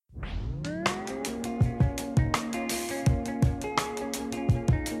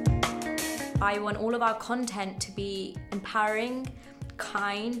I want all of our content to be empowering,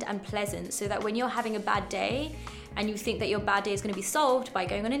 kind, and pleasant, so that when you're having a bad day and you think that your bad day is going to be solved by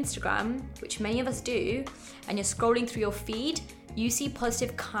going on Instagram, which many of us do, and you're scrolling through your feed, you see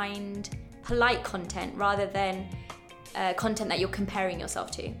positive, kind, polite content rather than content that you're comparing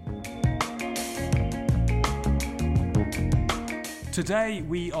yourself to. Today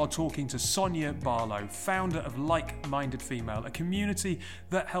we are talking to Sonia Barlow, founder of Like Minded Female, a community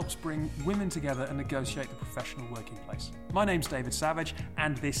that helps bring women together and negotiate the professional working place. My name's David Savage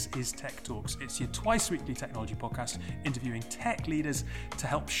and this is Tech Talks. It's your twice-weekly technology podcast interviewing tech leaders to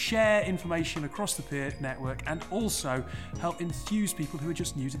help share information across the peer network and also help enthuse people who are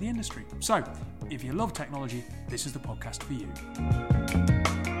just new to the industry. So, if you love technology, this is the podcast for you.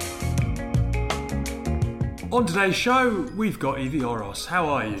 On today's show, we've got Evie Oros. How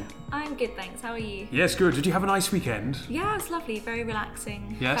are you? I'm good, thanks. How are you? Yes, good. Did you have a nice weekend? Yeah, it was lovely. Very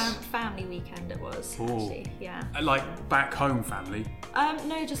relaxing. Yes? Family weekend it was, actually. Yeah. Like back home family?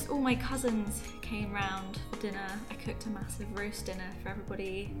 No, just all my cousins came round for dinner. I cooked a massive roast dinner for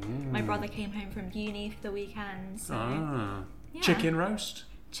everybody. My brother came home from uni for the weekend. So, yeah. Chicken roast?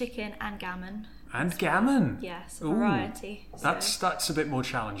 Chicken and gammon. And gammon? Yes, a variety. That's a bit more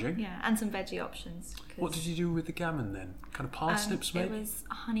challenging. Yeah, and some veggie options. What did you do with the gammon then? Kind of parsnips maybe? It was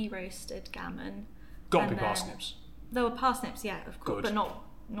honey roasted gammon. Got to be parsnips. There were parsnips, yeah, of course, Good. but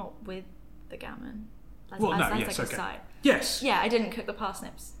not with the gammon. Yes, like okay. a side. Yes. Yeah, I didn't cook the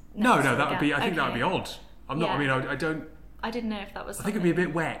parsnips. No, that would be. I think that would be odd. I'm not. Yeah. I mean, I don't. I didn't know if that was. I think it'd be a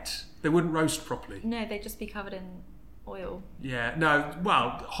bit wet. They wouldn't roast properly. No, they'd just be covered in oil. Yeah. No.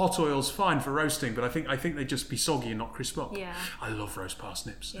 Well, hot oil's fine for roasting, but I think they'd just be soggy and not crisp up. Yeah. I love roast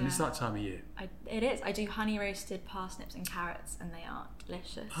parsnips, and Yeah. it's that time of year. It is. I do honey roasted parsnips and carrots, and they are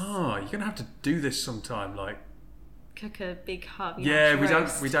delicious. Oh, you're gonna have to do this sometime, like. Cook a big Harvey. Yeah,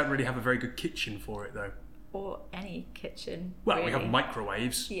 roast. we don't really have a very good kitchen for it though. Or any kitchen. Well, really. we have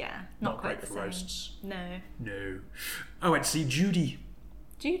microwaves. Yeah, Not quite great the for same. roasts. No. I went to see Judy.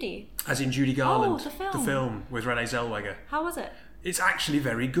 Judy. As in Judy Garland. Oh, the film. The film with Renee Zellweger. How was it? It's actually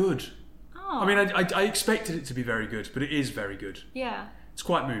very good. Oh. I mean, I expected it to be very good, but it is very good. Yeah. It's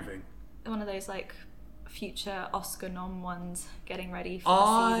quite moving. One of those like future Oscar nom ones getting ready for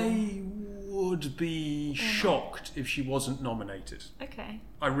the season. I would be shocked if she wasn't nominated. Okay.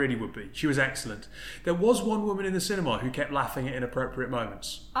 I really would be. She was excellent. There was one woman in the cinema who kept laughing at inappropriate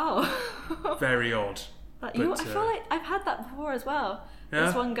moments. Oh. Very odd. I feel like I've had that before as well. Yeah?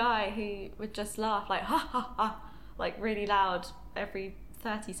 There's one guy who would just laugh like ha ha ha, like really loud every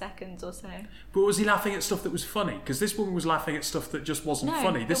 30 seconds or so. But was he laughing at stuff that was funny? Because this woman was laughing at stuff that just wasn't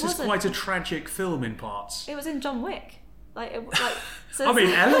funny. This is quite a tragic film in parts. It was in John Wick. So I mean,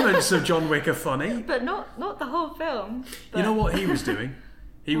 elements of John Wick are funny. But not the whole film. But You know what he was doing?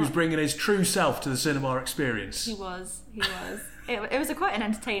 He was bringing his true self to the cinema experience. He was. It was quite an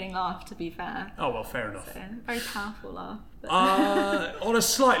entertaining laugh, to be fair. Oh, well, fair enough. So, very powerful laugh. On a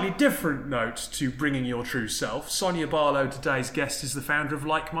slightly different note to bringing your true self, Sonia Barlow, today's guest, is the founder of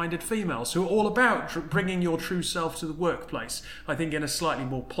Like Minded Females, who are all about bringing your true self to the workplace. I think in a slightly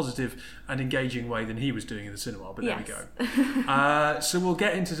more positive and engaging way than he was doing in the cinema, but there we go. So we'll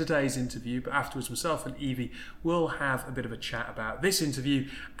get into today's interview, but afterwards myself and Evie will have a bit of a chat about this interview.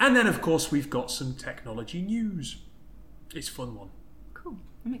 And then, of course, we've got some technology news. It's a fun one. Cool.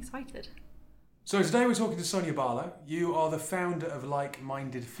 I'm excited. So today we're talking to Sonia Barlow. You are the founder of Like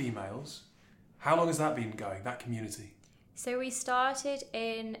Minded Females. How long has that been going, that community? So we started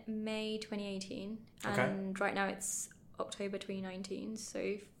in May 2018 and right now it's October 2019,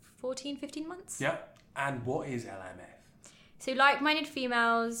 so 15 months. Yeah. And what is LMF? So Like Minded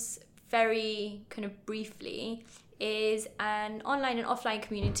Females, very kind of briefly, is an online and offline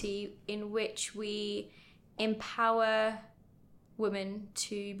community in which we empower women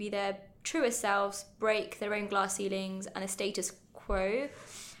to be their truest selves, break their own glass ceilings and the status quo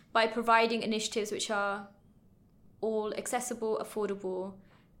by providing initiatives which are all accessible, affordable,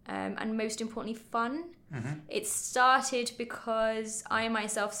 and most importantly fun. Mm-hmm. It started because I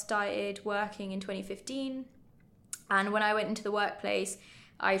myself started working in 2015, and when I went into the workplace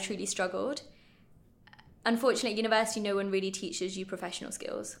I truly struggled. Unfortunately, at university, no one really teaches you professional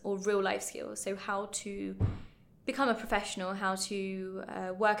skills or real life skills. So how to become a professional, how to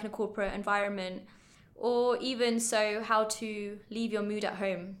work in a corporate environment, or even so how to leave your mood at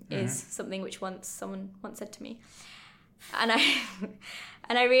home is something which someone once said to me. And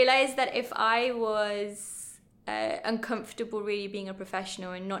I realized that if I was uncomfortable really being a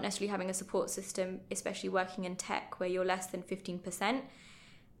professional and not necessarily having a support system, especially working in tech where you're less than 15%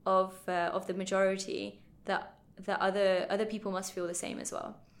 of the majority, that other people must feel the same as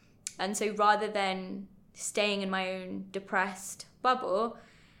well. And so rather than staying in my own depressed bubble,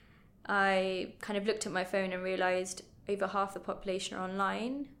 I kind of looked at my phone and realised over half the population are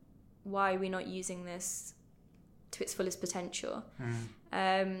online. Why are we not using this to its fullest potential?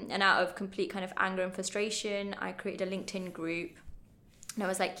 And out of complete kind of anger and frustration, I created a LinkedIn group. And I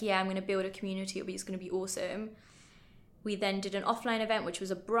was like, yeah, I'm going to build a community. It's going to be awesome. We then did an offline event, which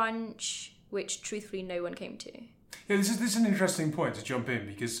was a brunch, which truthfully no one came to. Yeah, this is an interesting point to jump in,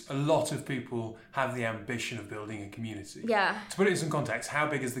 because a lot of people have the ambition of building a community. Yeah. To put it in some context, how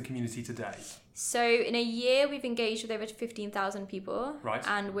big is the community today? So in a year, we've engaged with over 15,000 people. Right.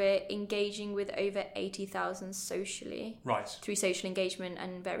 And we're engaging with over 80,000 socially. Right. Through social engagement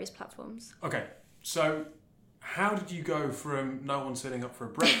and various platforms. Okay, so how did you go from no one setting up for a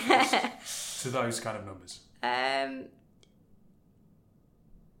breakfast to those kind of numbers?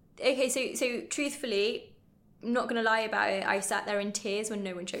 Okay, so truthfully, I'm not going to lie about it, I sat there in tears when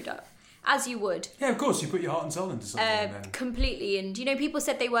no one showed up. As you would. Yeah, of course, you put your heart and soul into something. And then... Completely. And, people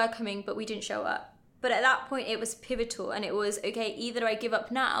said they were coming, but we didn't show up. But at that point, it was pivotal. And it was, okay, either I give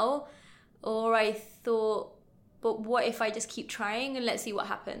up now, or I thought, but what if I just keep trying and let's see what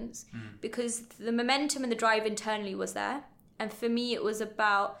happens? Because the momentum and the drive internally was there. And for me, it was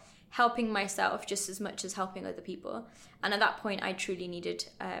about helping myself just as much as helping other people. And at that point, I truly needed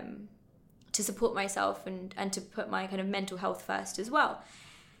to support myself and to put my kind of mental health first as well.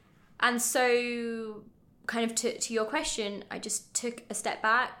 And so kind of to your question, I just took a step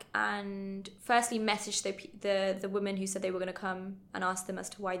back and firstly messaged the women who said they were going to come and asked them as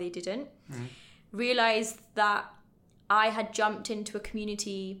to why they didn't. Realised that I had jumped into a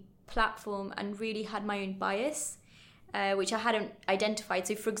community platform and really had my own bias, which I hadn't identified.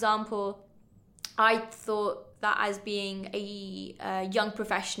 So for example, I thought that as being a young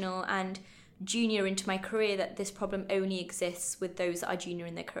professional and junior into my career, that this problem only exists with those that are junior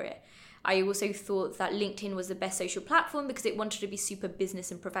in their career. I also thought that LinkedIn was the best social platform because it wanted to be super business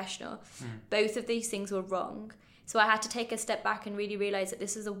and professional. Both of these things were wrong. So I had to take a step back and really realize that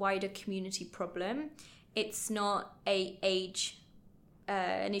this is a wider community problem. It's not a age,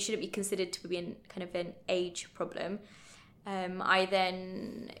 and it shouldn't be considered to be kind of an age problem. I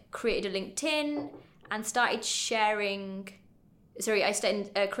then created a LinkedIn and started sharing.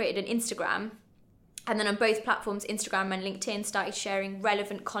 I created an Instagram. And then on both platforms, Instagram and LinkedIn, started sharing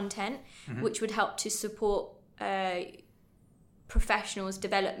relevant content, which would help to support professionals'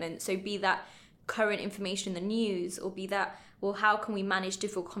 development. So be that current information in the news, or be that, well, how can we manage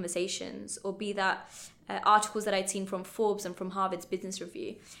difficult conversations, or be that articles that I'd seen from Forbes and from Harvard's Business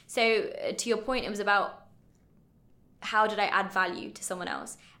Review. So to your point, it was about how did I add value to someone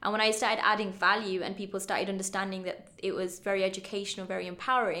else? And when I started adding value and people started understanding that it was very educational, very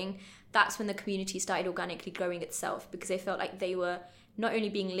empowering, that's when the community started organically growing itself, because they felt like they were not only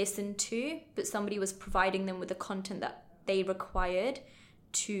being listened to, but somebody was providing them with the content that they required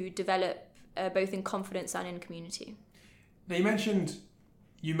to develop both in confidence and in community. Now, you mentioned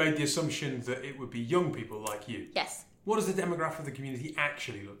you made the assumption that it would be young people like you. Yes. What does the demographic of the community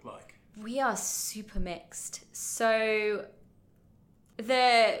actually look like? We are super mixed. So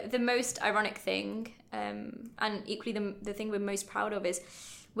the most ironic thing, and equally the thing we're most proud of, is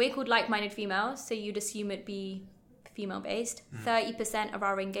we're called Like-Minded Females, so you'd assume it'd be female-based. 30% of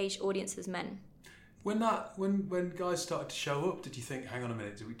our engaged audience is men. When guys started to show up, did you think, hang on a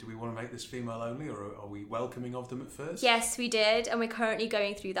minute, do we want to make this female only, or are we welcoming of them at first? Yes, we did, and we're currently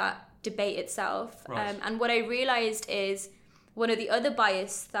going through that debate itself. Right. And what I realised is one of the other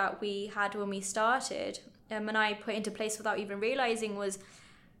bias that we had when we started, and I put into place without even realising, was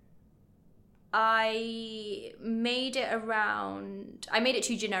I made it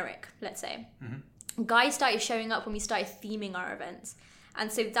too generic, let's say. Guys started showing up when we started theming our events. And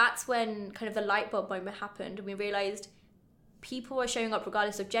so that's when kind of the light bulb moment happened, and we realised people are showing up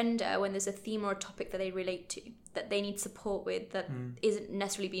regardless of gender when there's a theme or a topic that they relate to, that they need support with, that isn't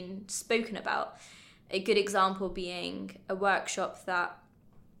necessarily being spoken about. A good example being a workshop that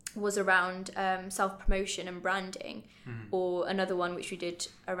was around self-promotion and branding, or another one which we did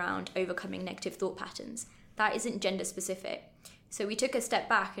around overcoming negative thought patterns. That isn't gender specific. So we took a step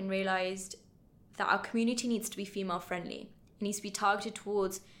back and realised that our community needs to be female friendly. It needs to be targeted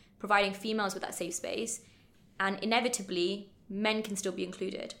towards providing females with that safe space, and inevitably men can still be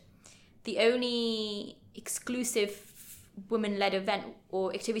included. The only exclusive women-led event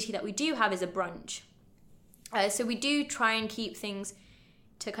or activity that we do have is a brunch. So we do try and keep things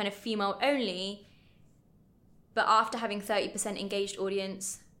to kind of female only, but after having 30% engaged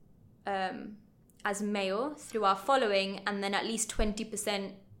audience as male through our following, and then at least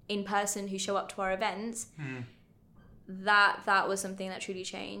 20% in person who show up to our events, that was something that truly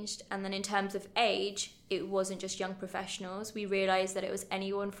changed. And then in terms of age, it wasn't just young professionals. We realized that it was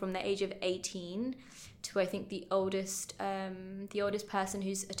anyone from the age of 18 to, I think, the oldest person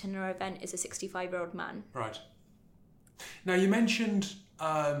who's attending our event is a 65-year-old man. Right. Now, you mentioned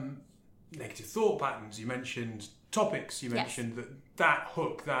negative thought patterns, you mentioned topics, you mentioned that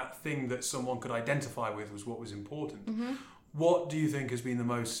hook, that thing that someone could identify with was what was important. Mm-hmm. What do you think has been the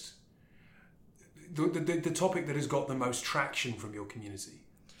most, the topic that has got the most traction from your community?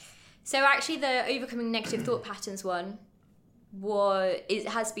 So actually the overcoming negative thought patterns one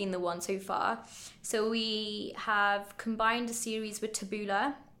has been the one so far. So we have combined a series with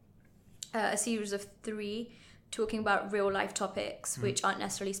Taboola, a series of 3, talking about real life topics which aren't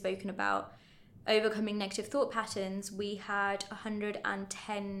necessarily spoken about. Overcoming negative thought patterns, we had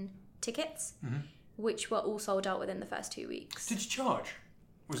 110 tickets, which were all sold out within the first 2 weeks. Did you charge?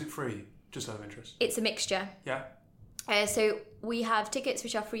 Was it free? Just out of interest. It's a mixture. Yeah. So we have tickets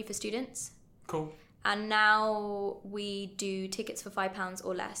which are free for students. Cool. And now we do tickets for £5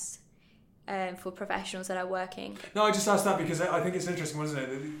 or less for professionals that are working. No, I just asked that because I think it's interesting,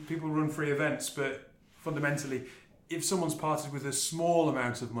 wasn't it? People run free events, but fundamentally, if someone's parted with a small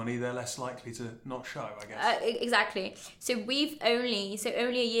amount of money, they're less likely to not show, I guess. Exactly. So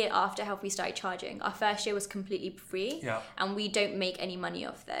only a year after Health we started charging. Our first year was completely free, and we don't make any money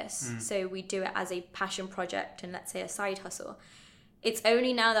off this. So we do it as a passion project and, let's say, a side hustle. It's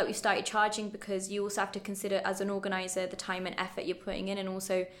only now that we've started charging because you also have to consider, as an organizer, the time and effort you're putting in, and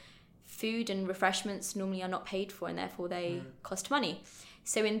also food and refreshments normally are not paid for and therefore they cost money.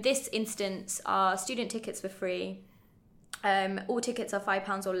 So in this instance, our student tickets were free. All tickets are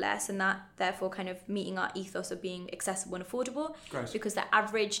 £5 or less, and that therefore kind of meeting our ethos of being accessible and affordable. Great. Because the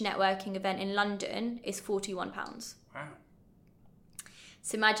average networking event in London is £41. Wow.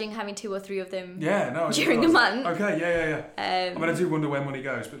 So imagine having 2 or 3 of them during a month. Okay, yeah. I mean, I do wonder where money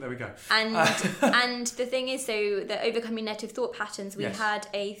goes, but there we go. And and the thing is, so the overcoming negative thought patterns, we had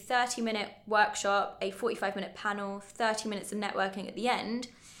a 30-minute workshop, a 45-minute panel, 30 minutes of networking at the end,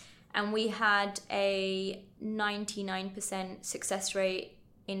 and we had a 99% success rate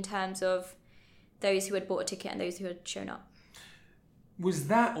in terms of those who had bought a ticket and those who had shown up. Was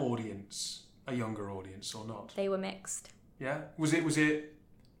that audience a younger audience or not? They were mixed. Yeah? Was it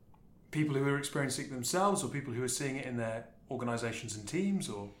people who were experiencing it themselves, or people who were seeing it in their organisations and teams,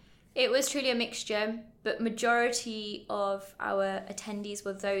 or? It was truly a mixture, but majority of our attendees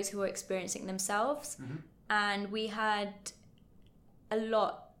were those who were experiencing themselves. And we had a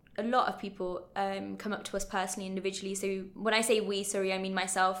lot of people come up to us personally, individually. So when I say we, I mean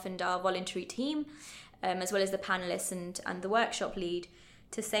myself and our voluntary team, as well as the panelists and the workshop lead,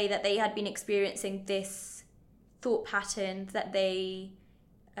 to say that they had been experiencing this thought pattern, that they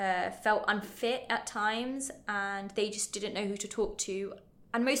felt unfit at times, and they just didn't know who to talk to,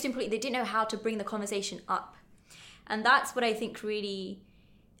 and most importantly, they didn't know how to bring the conversation up. And that's what I think really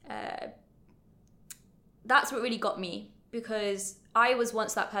that's what really got me, because I was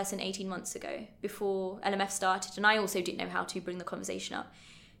once that person 18 months ago before LMF started, and I also didn't know how to bring the conversation up.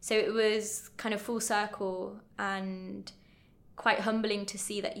 So it was kind of full circle and quite humbling to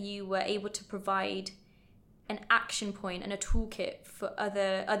see that you were able to provide an action point and a toolkit for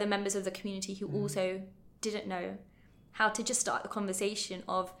other members of the community who also didn't know how to just start the conversation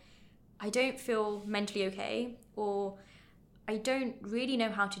of, I don't feel mentally okay, or I don't really know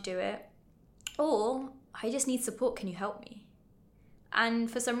how to do it, or I just need support, can you help me? And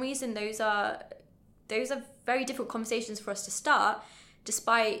for some reason those are very difficult conversations for us to start,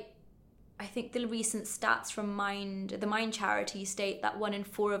 despite, I think, the recent stats from the Mind charity state that 1 in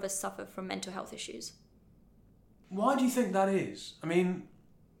 4 of us suffer from mental health issues. Why do you think that is? I mean,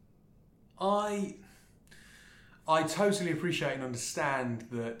 I totally appreciate and understand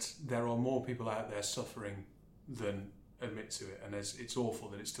that there are more people out there suffering than admit to it, and it's awful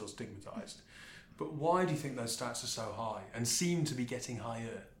that it's still stigmatised. But why do you think those stats are so high and seem to be getting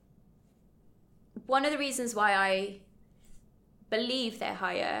higher? One of the reasons why I believe they're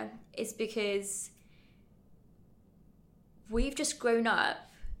higher is because we've just grown up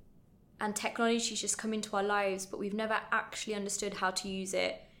and technology's just come into our lives, but we've never actually understood how to use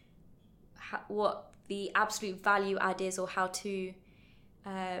it, what the absolute value add is, or how to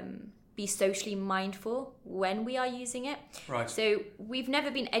be socially mindful when we are using it. Right. So we've never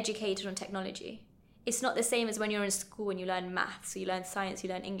been educated on technology. It's not the same as when you're in school and you learn maths, or you learn science, you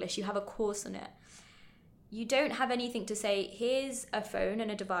learn English, you have a course on it. You don't have anything to say, here's a phone and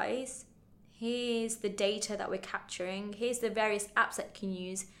a device, here's the data that we're capturing, here's the various apps that you can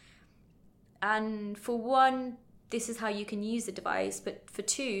use. And for one, this is how you can use the device. But for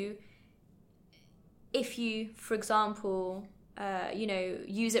 2, if you, for example,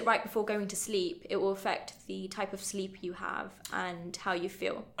 use it right before going to sleep, it will affect the type of sleep you have and how you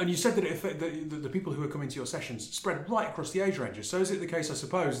feel. And you said that the people who are coming to your sessions spread right across the age ranges. So is it the case, I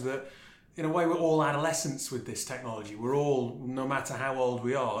suppose, that in a way we're all adolescents with this technology? We're all, no matter how old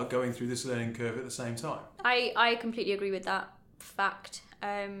we are, going through this learning curve at the same time? I completely agree with that fact.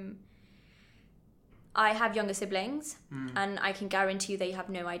 I have younger siblings, and I can guarantee you they have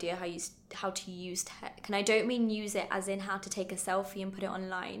no idea how to use tech. And I don't mean use it as in how to take a selfie and put it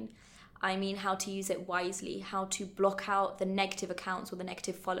online. I mean how to use it wisely, how to block out the negative accounts or the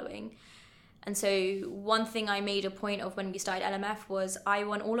negative following. And so one thing I made a point of when we started LMF was I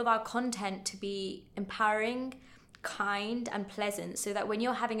want all of our content to be empowering, kind, and pleasant, so that when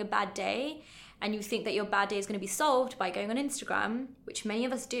you're having a bad day and you think that your bad day is going to be solved by going on Instagram, which many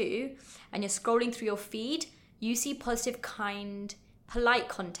of us do, and you're scrolling through your feed, you see positive, kind, polite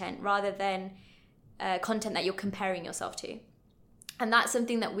content rather than content that you're comparing yourself to. And that's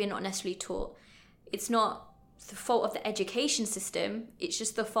something that we're not necessarily taught. It's not the fault of the education system, it's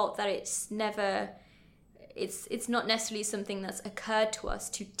just the fault that it's not necessarily something that's occurred to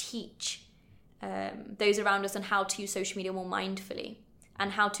us to teach those around us on how to use social media more mindfully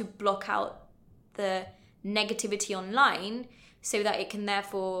and how to block out the negativity online so that it can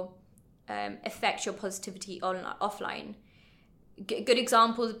therefore affect your positivity offline. Good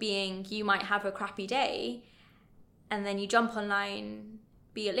examples being you might have a crappy day and then you jump online,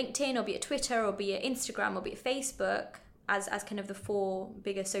 be it LinkedIn or be it Twitter or be it Instagram or be it Facebook as kind of the 4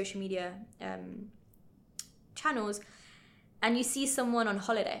 bigger social media channels, and you see someone on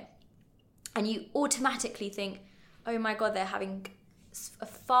holiday and you automatically think, oh my God, they're having a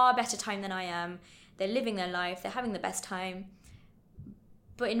far better time than I am. They're living their life. They're having the best time.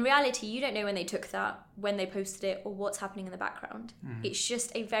 But in reality, you don't know when they took that, when they posted it, or what's happening in the background. It's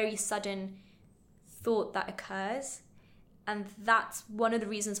just a very sudden thought that occurs. And that's one of the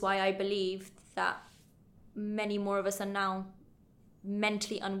reasons why I believe that many more of us are now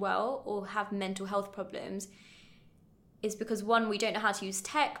mentally unwell or have mental health problems, is because 1, we don't know how to use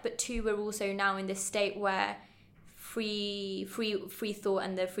tech, but 2, we're also now in this state where free thought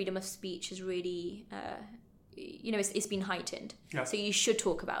and the freedom of speech is really, it's been heightened. Yeah. So you should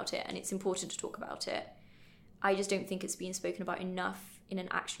talk about it, and it's important to talk about it. I just don't think it's being spoken about enough in an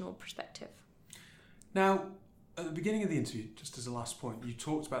actionable perspective. Now, at the beginning of the interview, just as a last point, you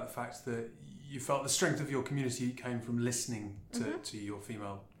talked about the fact that you felt the strength of your community came from listening to your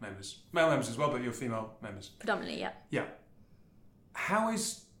female members. Male members as well, but your female members. Predominantly, yeah. Yeah. How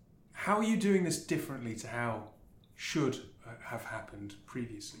are you doing this differently to how should have happened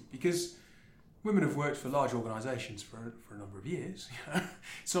previously? Because women have worked for large organisations for a number of years.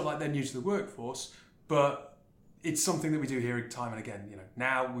 It's not like they're new to the workforce, but it's something that we do here time and again.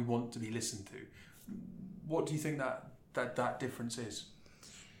 Now we want to be listened to. What do you think that difference is?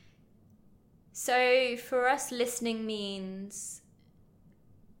 So for us, listening means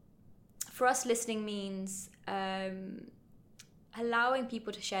allowing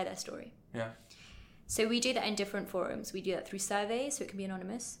people to share their story. Yeah. So we do that in different forums. We do that through surveys, so it can be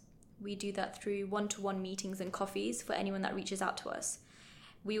anonymous. We do that through one-to-one meetings and coffees for anyone that reaches out to us.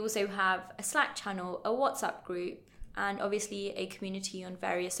 We also have a Slack channel, a WhatsApp group, and obviously a community on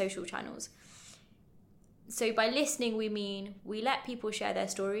various social channels. So by listening, we mean we let people share their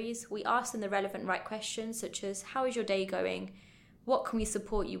stories. We ask them the relevant right questions, such as, how is your day going? What can we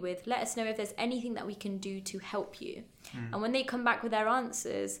support you with? Let us know if there's anything that we can do to help you. And when they come back with their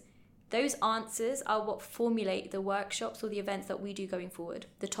answers, those answers are what formulate the workshops or the events that we do going forward,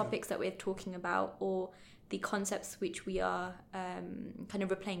 the topics that we're talking about, or the concepts which we are kind of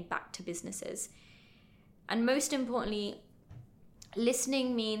replaying back to businesses. And most importantly,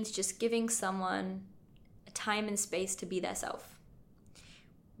 listening means just giving someone a time and space to be their self.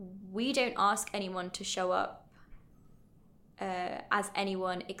 We don't ask anyone to show up as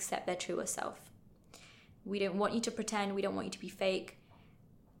anyone except their truer self. We don't want you to pretend. We don't want you to be fake.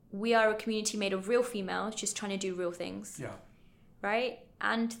 We are a community made of real females just trying to do real things. Yeah. Right?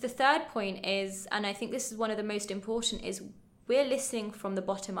 And the third point is, and I think this is one of the most important, is we're listening from the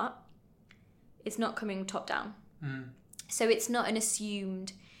bottom up. It's not coming top down. So it's not an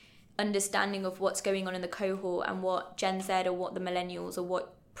assumed understanding of what's going on in the cohort and what Gen Z or what the millennials or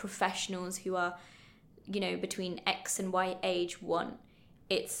what professionals who are, between X and Y age want.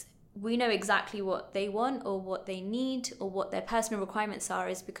 It's, we know exactly what they want or what they need or what their personal requirements are,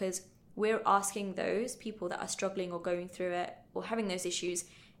 is because we're asking those people that are struggling or going through it or having those issues,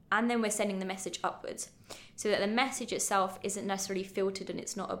 and then we're sending the message upwards so that the message itself isn't necessarily filtered and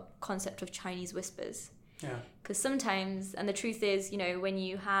it's not a concept of Chinese whispers. Yeah. Because sometimes, and the truth is, when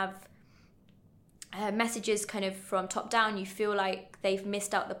you have messages kind of from top down, you feel like they've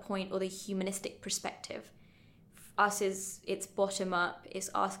missed out the point or the humanistic perspective. Us is it's bottom up. It's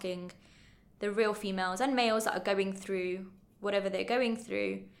asking the real females and males that are going through whatever they're going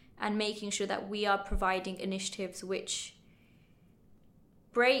through, and making sure that we are providing initiatives which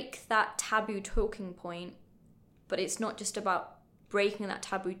break that taboo talking point. But it's not just about breaking that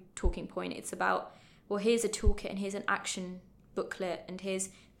taboo talking point. It's about, well, here's a toolkit and here's an action booklet and here's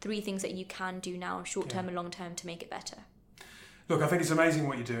 3 things that you can do now, short term and long term, to make it better. Look, I think it's amazing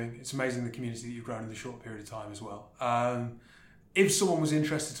what you're doing. It's amazing the community that you've grown in the short period of time as well. If someone was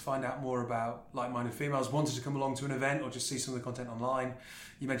interested to find out more about Like-Minded Females, wanted to come along to an event or just see some of the content online,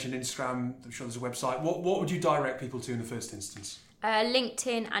 you mentioned Instagram, I'm sure there's a website. What would you direct people to in the first instance?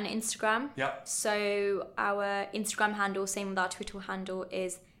 LinkedIn and Instagram. Yeah. So our Instagram handle, same with our Twitter handle,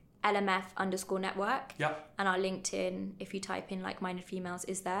 is LMF_network. Yeah. And our LinkedIn, if you type in Like-Minded Females,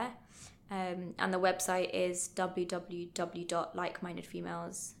 is there. And the website is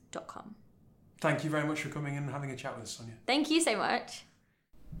www.likemindedfemales.com. Thank you very much for coming in and having a chat with us, Sonia. Thank you so much.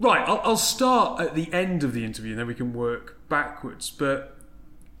 Right, I'll start at the end of the interview and then we can work backwards. But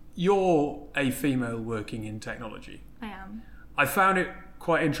you're a female working in technology. I am. I found it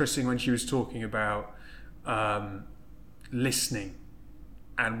quite interesting when she was talking about listening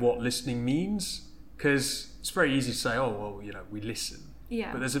and what listening means, because it's very easy to say, oh, well, we listen.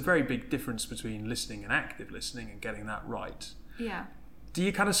 Yeah. But there's a very big difference between listening and active listening and getting that right. Yeah. Do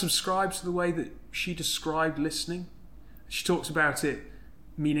you kind of subscribe to the way that she described listening? She talks about it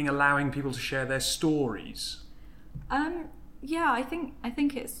meaning allowing people to share their stories. Yeah, I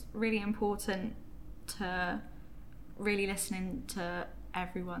think it's really important to really listen to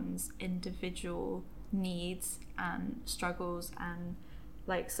everyone's individual needs and struggles and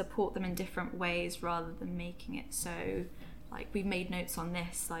support them in different ways, rather than making it so we've made notes on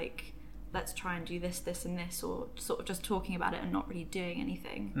this, let's try and do this, this and this, or sort of just talking about it and not really doing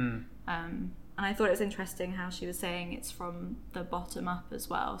anything. And I thought it was interesting how she was saying it's from the bottom up as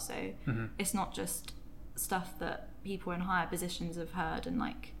well. So it's not just stuff that people in higher positions have heard and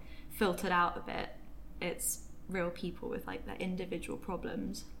filtered out a bit. It's real people with their individual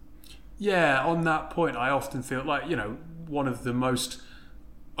problems. Yeah, on that point, I often feel one of the most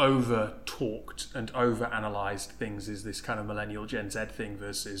over-talked and over-analysed things is this kind of millennial Gen Z thing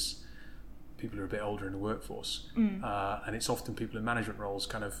versus people who are a bit older in the workforce. And it's often people in management roles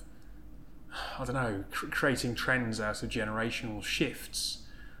kind of, I don't know, creating trends out of generational shifts.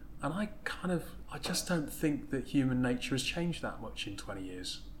 And I just don't think that human nature has changed that much in 20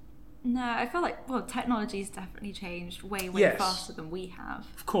 years. No, I feel technology's definitely changed way faster than we have.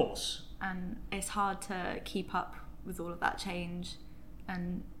 Of course. And it's hard to keep up with all of that change.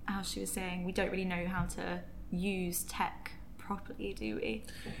 And as she was saying, we don't really know how to use tech properly, do we?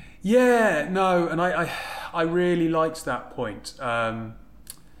 Yeah, no, and I really liked that point about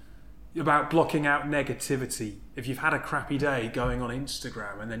blocking out negativity. If you've had a crappy day going on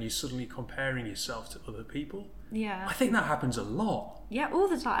Instagram and then you're suddenly comparing yourself to other people, yeah, I think that happens a lot. Yeah, all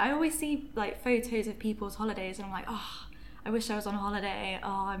the time. I always see photos of people's holidays and I'm like, oh, I wish I was on holiday.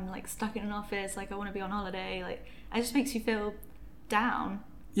 Oh, I'm stuck in an office. I want to be on holiday. It just makes you feel down.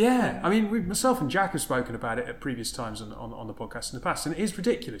 Yeah, I mean, myself and Jack have spoken about it at previous times on the podcast in the past, and it is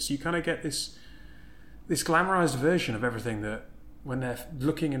ridiculous. You kind of get this glamorized version of everything that when they're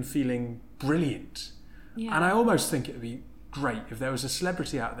looking and feeling brilliant. Yeah. And I almost think it would be great if there was a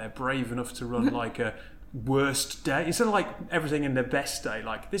celebrity out there brave enough to run a worst day, instead of everything in their best day,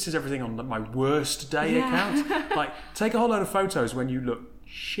 this is everything on my worst day account. Take a whole load of photos when you look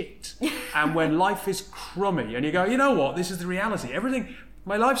shit and when life is crummy and you go, you know what, this is the reality.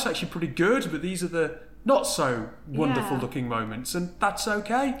 My life's actually pretty good, but these are the not so wonderful looking moments, and that's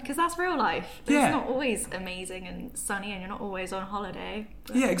okay. Because that's real life. It's not always amazing and sunny, and you're not always on holiday.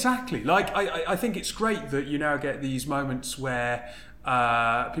 But... Yeah, exactly. I think it's great that you now get these moments where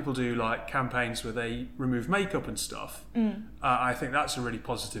people do campaigns where they remove makeup and stuff. I think that's a really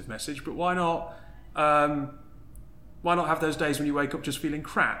positive message, but why not have those days when you wake up just feeling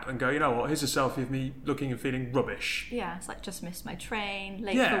crap and go, you know what, here's a selfie of me looking and feeling rubbish. Yeah, it's just missed my train,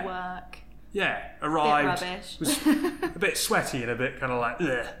 late for work. Yeah, arrived, bit rubbish. Was a bit sweaty and a bit kind of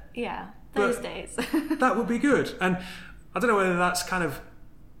ugh. Yeah, those days. That would be good. And I don't know whether that's kind of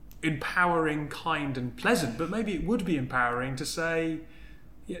empowering, kind and pleasant, but maybe it would be empowering to say,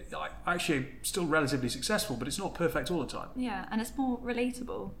 yeah, I'm still relatively successful, but it's not perfect all the time. Yeah, and it's more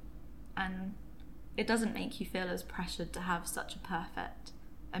relatable. And it doesn't make you feel as pressured to have such a perfect,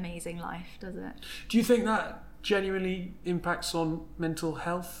 amazing life, does it? Do you think that genuinely impacts on mental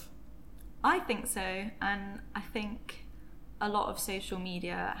health? I think so, and I think a lot of social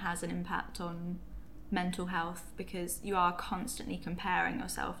media has an impact on mental health, because you are constantly comparing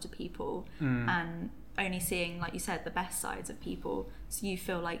yourself to people and only seeing, like you said, the best sides of people. So you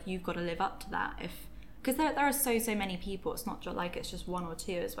feel like you've got to live up to that, because there are so many people. It's not just like it's just one or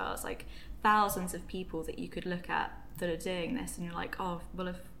two as well. It's like thousands of people that you could look at that are doing this, and you're like, oh well,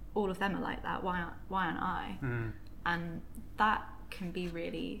 if all of them are like that, why aren't I? And that can be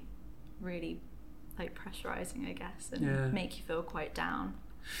really, really like pressurizing, I guess, and make you feel quite down.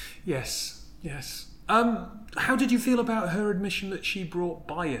 Yes. How did you feel about her admission that she brought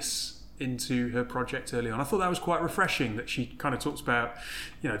bias into her project early on? I thought that was quite refreshing, that she kind of talks about,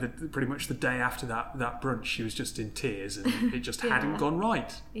 pretty much the day after that brunch, she was just in tears and it just hadn't gone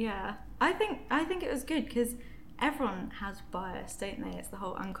right. Yeah, I think it was good, because everyone has bias, don't they? It's the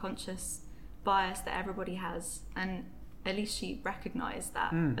whole unconscious bias that everybody has, and at least she recognised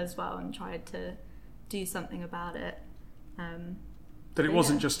that as well and tried to do something about it. That it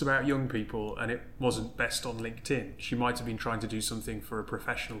wasn't just about young people, and it wasn't best on LinkedIn. She might have been trying to do something for a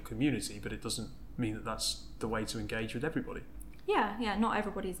professional community, but it doesn't mean that that's the way to engage with everybody. Yeah, not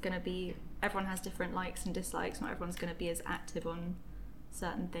everybody's going to be... Everyone has different likes and dislikes. Not everyone's going to be as active on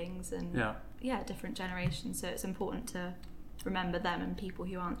certain things, and different generations. So it's important to remember them and people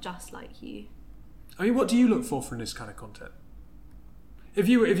who aren't just like you. I mean, what do you look for in this kind of content? If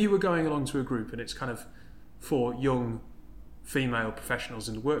you were going along to a group and it's kind of for young female professionals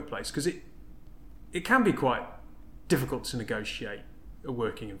in the workplace, because it can be quite difficult to negotiate a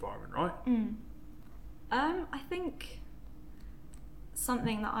working environment, right? I think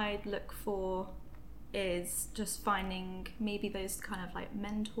something that I'd look for is just finding maybe those kind of like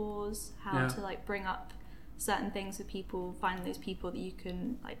mentors, how to like bring up certain things with people, finding those people that you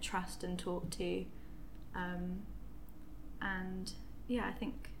can like trust and talk to, and I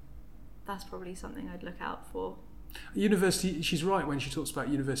think that's probably something I'd look out for. University, she's right when she talks about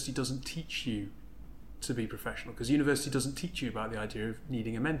university doesn't teach you to be professional, because university doesn't teach you about the idea of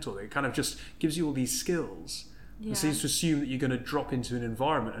needing a mentor. It kind of just gives you all these skills and seems to assume that you're going to drop into an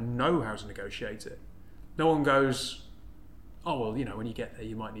environment and know how to negotiate it. No one goes, oh well, when you get there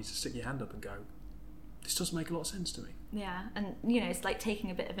you might need to stick your hand up and go, this doesn't make a lot of sense to me. Yeah, and it's like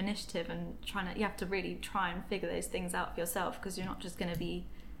taking a bit of initiative and you have to really try and figure those things out for yourself, because you're not just going to be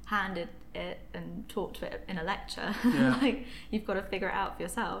handed it and taught to it in a lecture. Like, you've got to figure it out for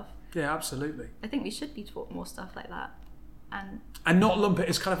yourself. Yeah, absolutely. I think we should be taught more stuff like that, and not lump it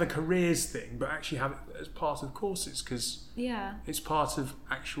as kind of a careers thing, but actually have it as part of courses, because it's part of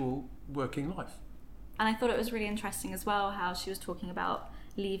actual working life. And I thought it was really interesting as well how she was talking about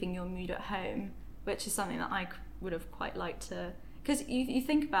leaving your mood at home, which is something that I would have quite liked to, because you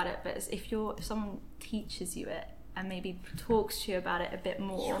think about it, but if someone teaches you it and maybe talks to you about it a bit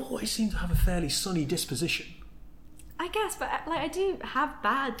more. You always seem to have a fairly sunny disposition. I guess, but like I do have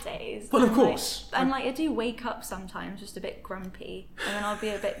bad days. Well, of course. I do wake up sometimes just a bit grumpy, and then I'll be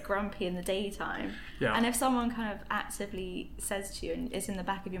a bit grumpy in the daytime. Yeah. And if someone kind of actively says to you and is in the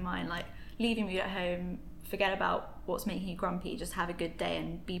back of your mind, like, leaving you at home, forget about what's making you grumpy, just have a good day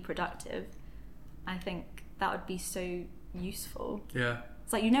and be productive, I think that would be so useful. Yeah.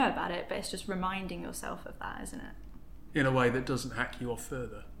 It's like you know about it, but it's just reminding yourself of that, isn't it? In a way that doesn't hack you off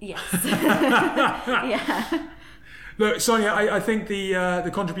further. Yes. Yeah. Look, Sonia, I think the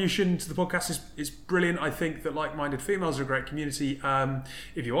contribution to the podcast is brilliant. I think that like-minded females are a great community.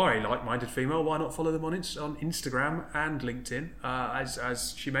 If you are a like-minded female, why not follow them on Instagram and LinkedIn?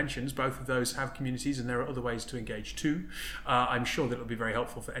 As she mentions, both of those have communities, and there are other ways to engage too. I'm sure that it'll be very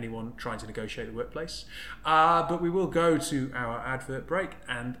helpful for anyone trying to negotiate the workplace. But we will go to our advert break,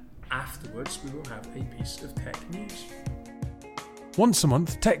 and afterwards we will have a piece of tech news. Once a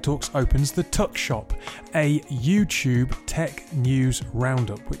month, Tech Talks opens the Tuck Shop, a YouTube tech news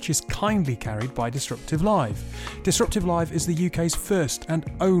roundup, which is kindly carried by Disruptive Live. Disruptive Live is the UK's first and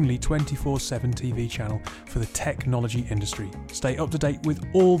only 24/7 TV channel for the technology industry. Stay up to date with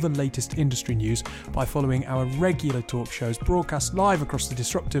all the latest industry news by following our regular talk shows broadcast live across the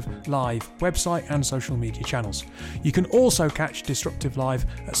Disruptive Live website and social media channels. You can also catch Disruptive Live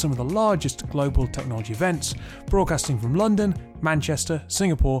at some of the largest global technology events, broadcasting from London, Manchester,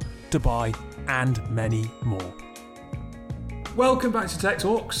 Singapore, Dubai, and many more. Welcome back to Tech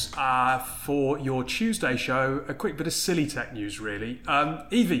Talks. For your Tuesday show, a quick bit of silly tech news, really.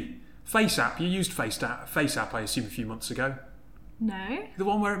 Evie, FaceApp. You used FaceApp, I assume, a few months ago. No. The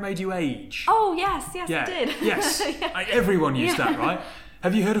one where it made you age. Oh, yes, I did. Yes. Everyone used that, right?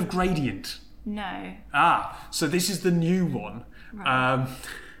 Have you heard of Gradient? No. So this is the new one. Right.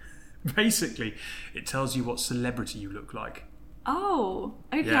 Basically, it tells you what celebrity you look like. Oh,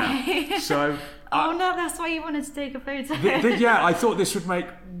 okay. Yeah. So. No, that's why you wanted to take a photo. I thought this would make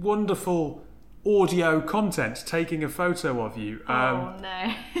wonderful audio content taking a photo of you. Oh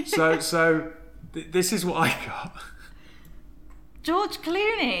no. This is what I got. George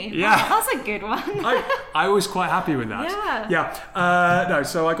Clooney. Yeah. Wow, that's a good one. I was quite happy with that. Yeah. No,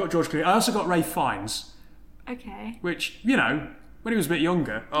 so I got George Clooney. I also got Ray Fiennes, Okay. which, you know, when he was a bit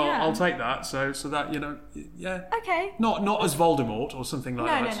younger, Yeah. I'll take that. So that, you know, yeah. Okay. Not as Voldemort or something like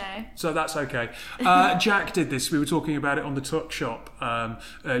that. No. So that's okay. Jack did this. We were talking about it on the Tuck Shop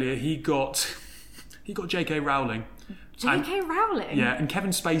earlier. He got J.K. Rowling. J.K. Rowling? Yeah, and Kevin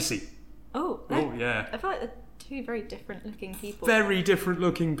Spacey. Oh, Yeah. I feel like they're two very different looking people. Very different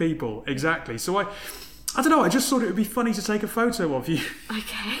looking people, exactly. So I don't know, I just thought it would be funny to take a photo of you.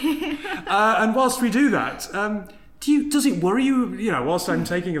 Okay. And whilst we do that, does it worry you, you know, whilst I'm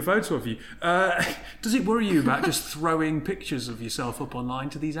taking a photo of you, does it worry you about just throwing pictures of yourself up online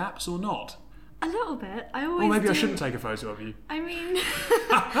to these apps or not? A little bit. I always Or maybe I do. shouldn't take a photo of you. I mean,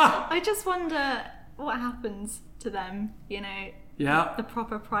 I just wonder what happens to them, you know, Yeah. the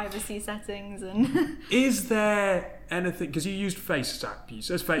proper privacy settings and... Is there anything, because you used FaceApp, use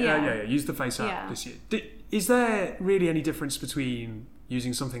the Face app Yeah. this year. Is there really any difference between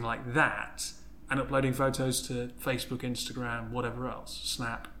using something like that and uploading photos to Facebook, Instagram, whatever else,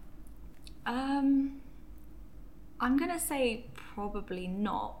 Snap? I'm going to say probably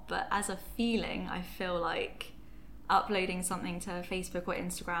not, but as a feeling, I feel like uploading something to Facebook or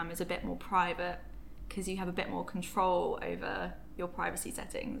Instagram is a bit more private because you have a bit more control over your privacy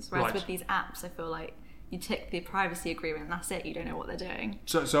settings. Whereas Right. with these apps, I feel like you tick the privacy agreement and that's it. You don't know what they're doing.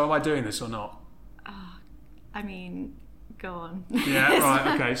 So am I doing this or not? I mean, go on. Yeah,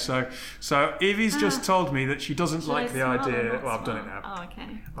 right, okay. So Evie's just told me that she doesn't Should I like the smile or idea. not Well, I've done it smile? now. Oh,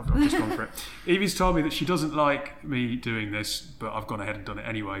 okay. I've just gone for it. Evie's told me that she doesn't like me doing this, but I've gone ahead and done it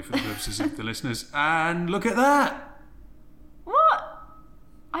anyway for the purposes of the listeners. And look at that! What?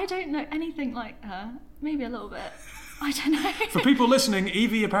 I don't know anything like her. Maybe a little bit. I don't know. For people listening,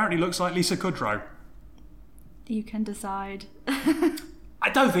 Evie apparently looks like Lisa Kudrow. You can decide. I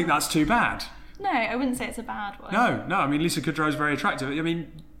don't think that's too bad. No, I wouldn't say it's a bad one. No. I mean, Lisa Kudrow is very attractive. I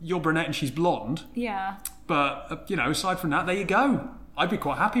mean, you're brunette and she's blonde, Yeah. but you know, aside from that, there you go. I'd be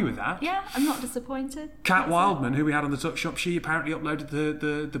quite happy with that. Yeah, I'm not disappointed. Kat That's it. Wildman, who we had on the Tuck Shop, she apparently uploaded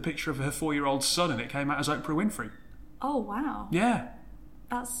the picture of her 4-year-old son, and it came out as Oprah Winfrey. Oh, wow. Yeah,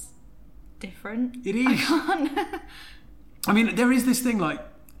 That's different. it is. I mean, there is this thing like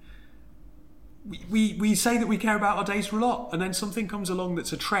we say that we care about our data a lot, and then something comes along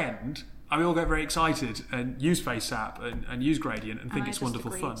that's a trend, and we all get very excited and use FaceApp and use Gradient and think I it's just wonderful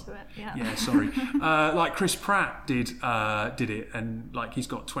agreed fun. to it, yeah. Yeah, sorry. Like Chris Pratt did it, and like he's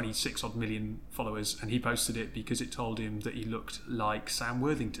got 26 odd million followers, and he posted it because it told him that he looked like Sam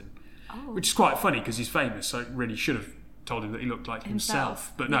Worthington, Oh. which is quite funny because he's famous, so it really should have told him that he looked like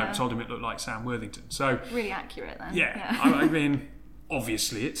himself. But no, yeah. it told him it looked like Sam Worthington. So Really accurate then. yeah, I mean,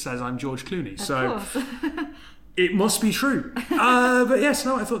 obviously it says I'm George Clooney, Of so course. it must be true. But yes,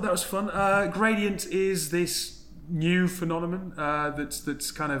 no, I thought that was fun. Gradient is this new phenomenon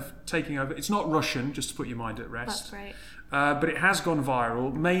that's kind of taking over. It's not Russian, just to put your mind at rest. That's great. But it has gone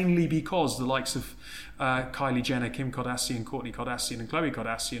viral, mainly because the likes of Kylie Jenner, Kim Kardashian, Kourtney Kardashian and Khloe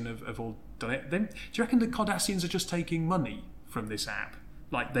Kardashian have all done it. Do you reckon the Kardashians are just taking money from this app?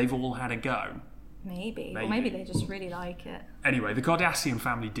 Like they've all had a go? Maybe. Or Maybe. maybe they just really like it. Anyway, the Kardashian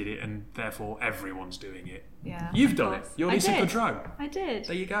family did it, and therefore everyone's doing it. Yeah. You've of done course. it. You're I Lisa did. Kudrow. I did.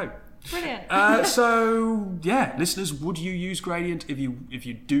 There you go. Brilliant. So yeah, listeners, would you use Gradient? If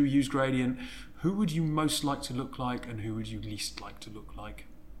you do use Gradient, who would you most like to look like, and who would you least like to look like?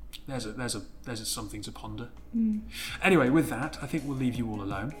 There's a something to ponder. Anyway, with that, I think we'll leave you all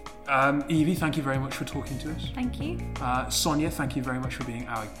alone. Evie, thank you very much for talking to us. Thank you. Sonia, thank you very much for being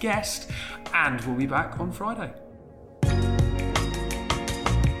our guest, and we'll be back on Friday.